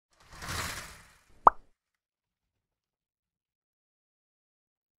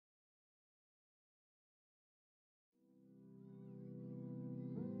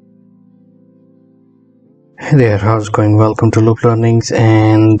Hey there, how's it going? Welcome to Looplearnings,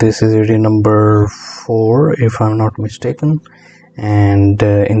 and this is video number 4 if I'm not mistaken. And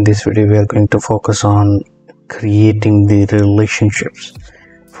in this video we are going to focus on creating the relationships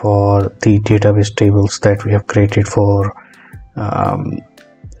for the database tables that we have created for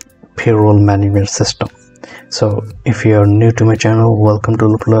payroll management system. So if you are new to my channel, welcome to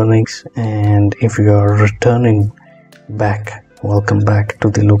Looplearnings, and if you are returning back, welcome back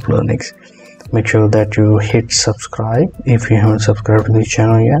to the Looplearnings. Make sure that you hit subscribe if you haven't subscribed to the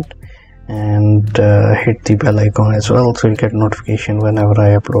channel yet, and hit the bell icon as well so you get notification whenever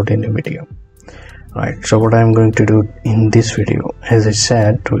I upload a new video. Right, so what I'm going to do in this video, as I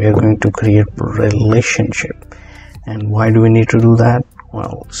said, we are going to create relationship. And why do we need to do that?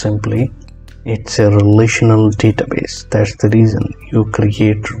 Well, simply it's a relational database. That's the reason you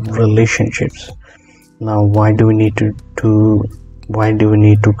create relationships. Now why do we need to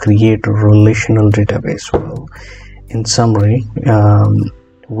create a relational database? Well, in summary,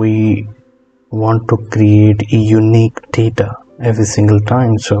 we want to create a unique data every single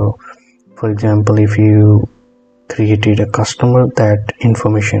time. So for example, if you created a customer, that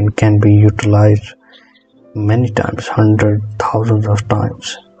information can be utilized many times, hundreds, thousands of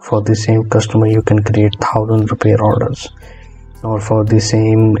times. For the same customer you can create 1,000 repair orders, or for the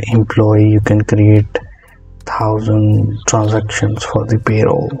same employee you can create 1,000 transactions for the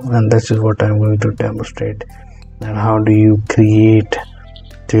payroll. And this is what I'm going to demonstrate, and how do you create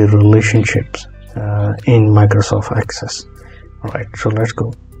the relationships in Microsoft Access. Alright, so let's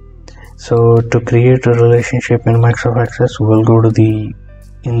go. So to create a relationship in Microsoft Access, we'll go to the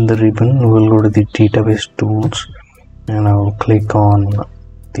ribbon, we'll go to the database tools, and I'll click on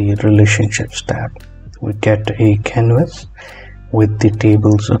the relationships tab. We get a canvas with the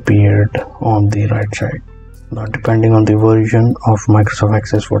tables appeared on the right side. Now depending on the version of Microsoft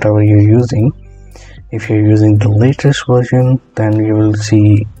Access whatever you're using, if you're using the latest version, then you will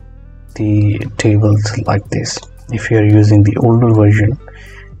see the tables like this. If you're using the older version,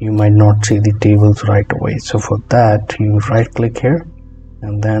 you might not see the tables right away. So for that, you right click here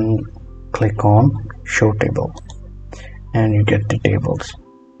and then click on show table, and you get the tables.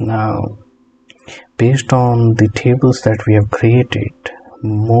 Now based on the tables that we have created,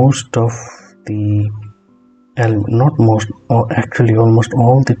 most of the not most, or actually almost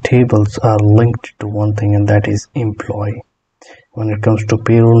all the tables are linked to one thing, and that is employee. When it comes to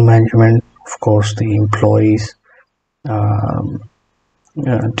payroll management, of course the employees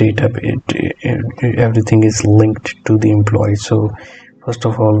database, everything is linked to the employee. So first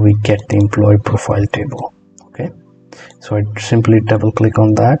of all we get the employee profile table. Okay, so I simply double click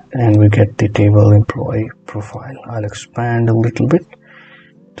on that and we get the table employee profile. I'll expand a little bit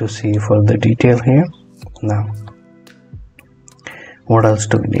to see further detail here. Now what else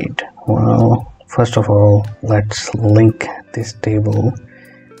do we need? Well, first of all, let's link this table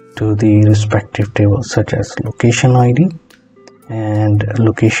to the respective tables, such as location ID, and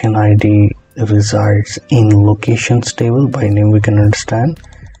location ID resides in locations table. By name we can understand.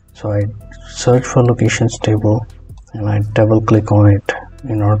 So I search for locations table and I double click on it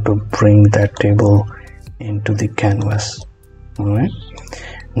in order to bring that table into the canvas. Alright,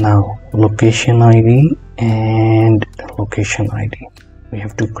 now location ID and location ID, we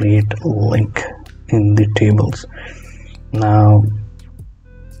have to create a link in the tables. Now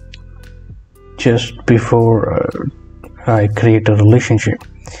just before I create a relationship,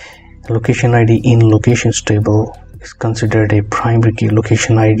 location ID in locations table is considered a primary key.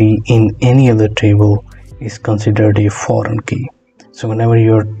 Location ID in any other table is considered a foreign key. So whenever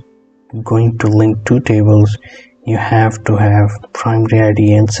you're going to link two tables, you have to have primary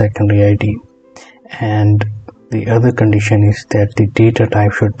ID and secondary ID, and the other condition is that the data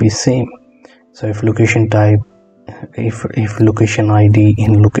type should be same. So if location type, if location ID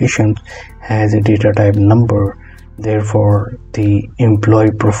in location has a data type number, therefore the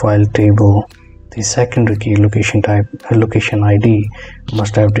employee profile table, the secondary key location type, location ID,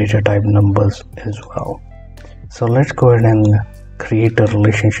 must have data type numbers as well. So let's go ahead and create a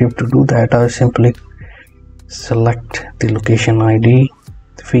relationship. To do that, I'll simply select the location ID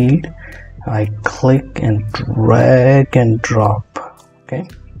field, I click and drag and drop. Okay,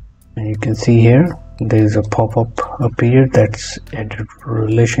 and you can see here there is a pop-up appear, that's edit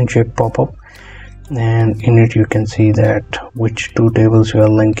relationship pop-up, and in it you can see that which two tables you are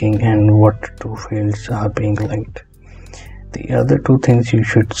linking and what two fields are being linked. The other two things you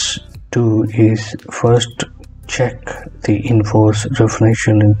should do is first check the enforce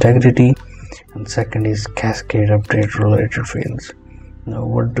referential integrity, and second is cascade update related fields. Now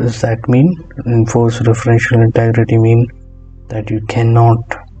what does that mean? Enforce referential integrity mean that you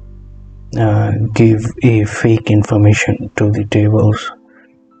cannot give a fake information to the tables.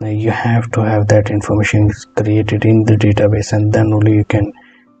 You have to have that information created in the database, and then only you can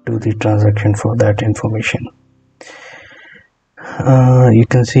do the transaction for that information. You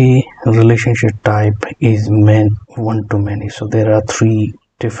can see relationship type is one-to-many. So there are 3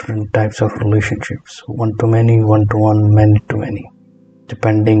 different types of relationships: one-to-many, one-to-one, many-to-many.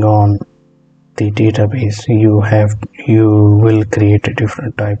 Depending on the database, you will create a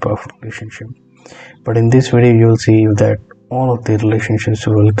different type of relationship. But in this video, you will see that all of the relationships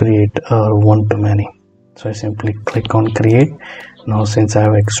we will create are one-to-many. So I simply click on create. Now, since I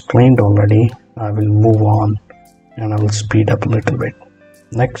have explained already, I will move on and I will speed up a little bit.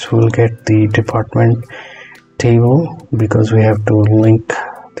 Next, we will get the department table, because we have to link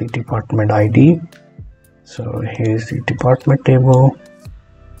the department ID. So here's the department table.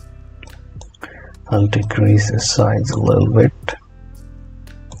 I'll decrease the size a little bit.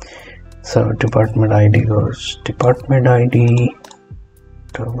 So department ID goes department ID,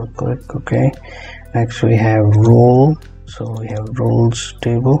 double click. Okay, next we have role. So we have roles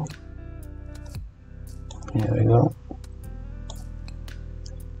table. Here we go.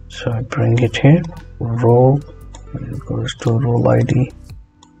 So I bring it here, role, it goes to role ID.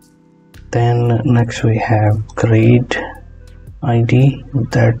 Then next we have grade ID,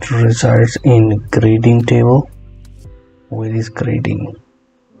 that resides in grading table. Where is grading?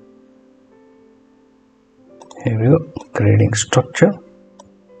 Here we go, grading structure.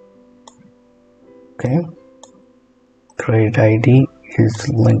 Okay, grade ID is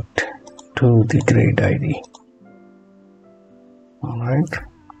linked to the grade ID. All right.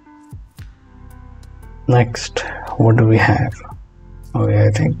 Next, what do we have? Okay, I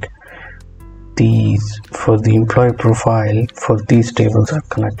think these, for the employee profile, for these tables are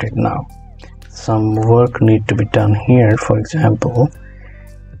connected now. Some work need to be done here. For example,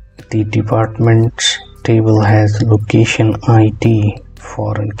 the department's table has location ID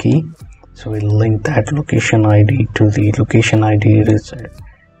foreign key, so we'll link that location ID to the location ID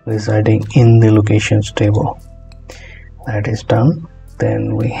residing in the locations table. That is done.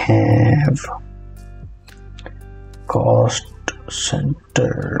 Then we have cost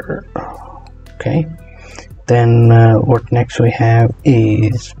center. Okay, then what next we have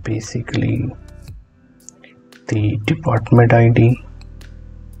is basically the department ID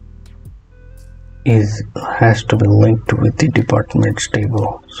has to be linked with the departments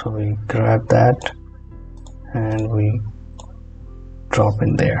table. So we grab that and we drop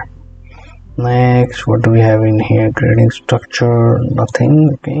in there. Next, what do we have in here? Grading structure,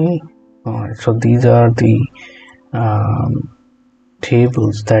 nothing. Okay, all right, so these are the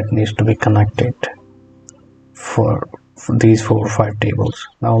tables that needs to be connected for these 4 or 5 tables.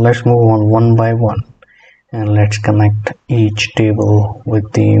 Now let's move on one by one and let's connect each table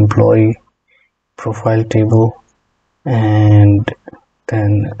with the employee profile table. And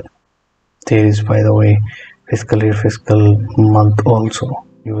then there is, by the way, fiscal year, fiscal month also,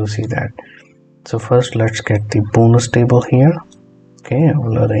 you will see that. So first let's get the bonus table here. Okay, I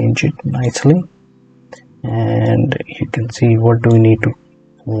will arrange it nicely, and you can see what do we need to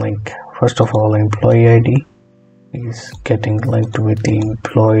link. First of all, employee ID is getting linked with the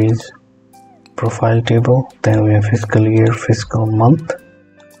employees profile table. Then we have fiscal year, fiscal month.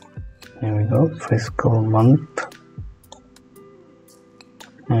 There we go, fiscal month,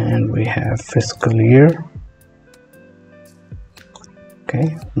 and we have fiscal year.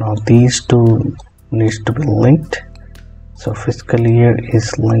 Okay, now these two needs to be linked. So fiscal year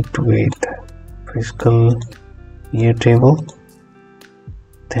is linked with fiscal year table.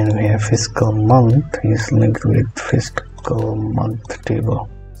 Then we have fiscal month is linked with fiscal month table.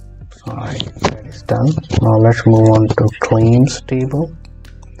 Alright, that is done. Now let's move on to claims table.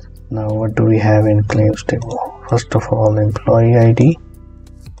 Now what do we have in claims table? First of all, employee ID.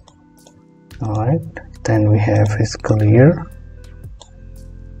 Alright, then we have fiscal year.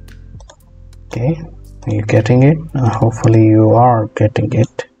 Okay, are you getting it? Hopefully you are getting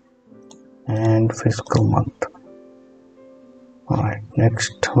it. And fiscal month. Alright,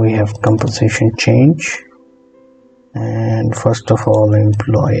 next we have compensation change. And first of all,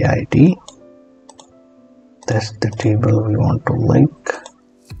 employee ID. That's the table we want to link.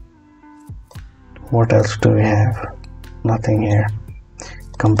 What else do we have? Nothing here.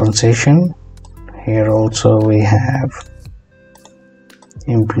 Compensation. Here also we have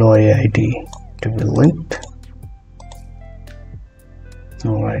employee ID to be linked.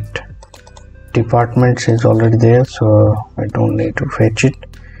 Alright, departments is already there, so I don't need to fetch it.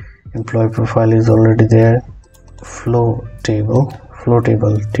 Employee profile is already there. Flow table.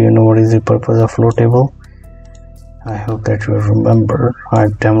 Do you know what is the purpose of flow table? I hope that you remember.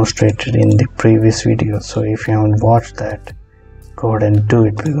 I've demonstrated in the previous video, so if you haven't watched that, go ahead and do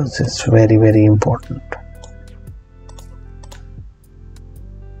it because it's very, very important.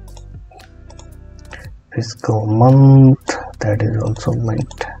 Fiscal month, that is also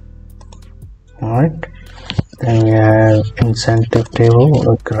linked. Alright, then we have incentive table.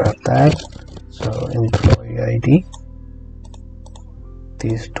 We'll grab that. So employee ID,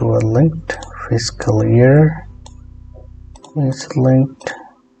 these two are linked. Fiscal year is linked,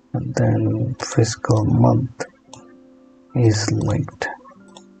 and then fiscal month is linked.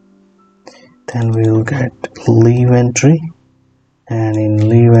 Then we will get leave entry, and in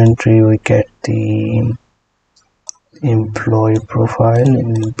leave entry we get the employee profile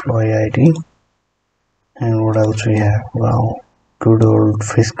in employee ID. And what else we have? Well, good old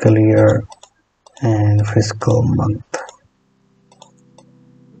fiscal year and fiscal month.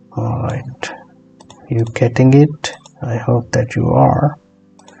 Alright, you getting it? I hope that you are.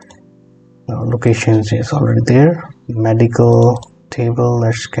 Now locations is already there. Medical table,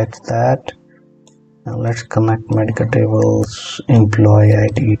 let's get that. Now let's connect medical tables employee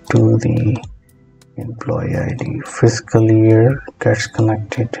ID to the employee ID. Fiscal year gets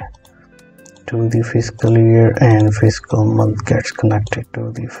connected to the fiscal year, and fiscal month gets connected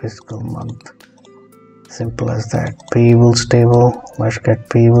to the fiscal month. Simple as that. Payables table, let's get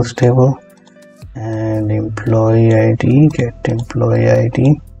payables table, and employee ID, get employee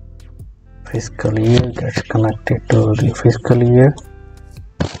ID. Fiscal year gets connected to the fiscal year.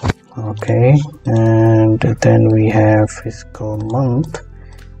 Okay, and then we have fiscal month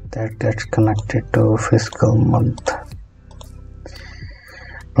that gets connected to fiscal month.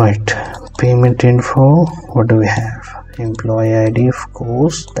 Right, payment info, what do we have? Employee ID, of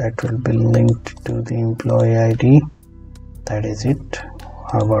course, that will be linked to the employee ID. That is it.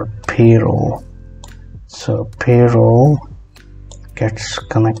 How about payroll? So payroll gets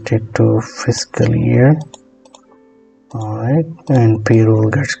connected to fiscal year. Alright, and payroll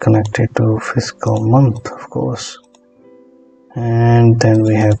gets connected to fiscal month, of course. And then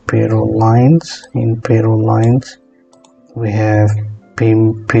we have payroll lines. In payroll lines we have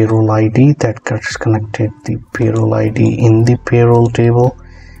payroll ID that gets connected the payroll ID in the payroll table,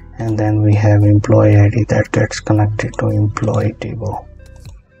 and then we have employee ID that gets connected to employee table.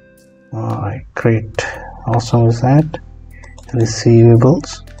 Alright, great, awesome is that.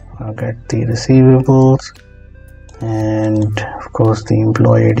 Receivables, I'll get the receivables, and of course the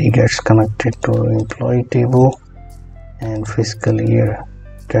employee ID gets connected to employee table, and fiscal year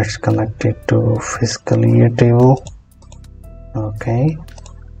gets connected to fiscal year table. Okay,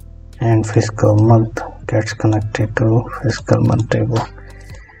 and fiscal month gets connected to fiscal month table.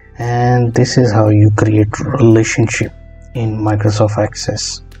 And this is how you create relationship in Microsoft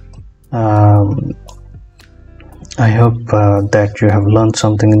Access. I hope that you have learned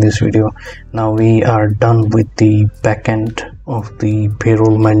something in this video. Now we are done with the backend of the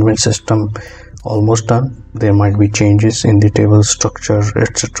payroll management system, almost done. There might be changes in the table structure,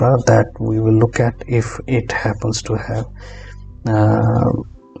 etc., that we will look at if it happens to have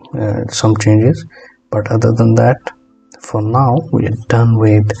some changes. But other than that, for now we are done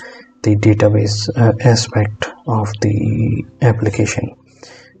with the database aspect of the application.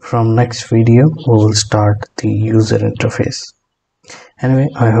 From next video we will start the user interface. Anyway,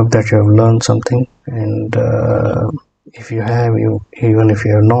 I hope that you have learned something, and if you have, even if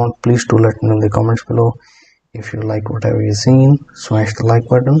you have not, please do let me know in the comments below. If you like whatever you've seen, smash the like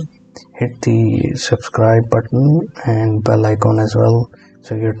button, hit the subscribe button and bell icon as well,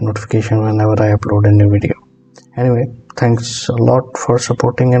 so you get notification whenever I upload a new video. Anyway, thanks a lot for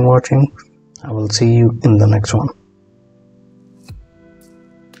supporting and watching. I will see you in the next one.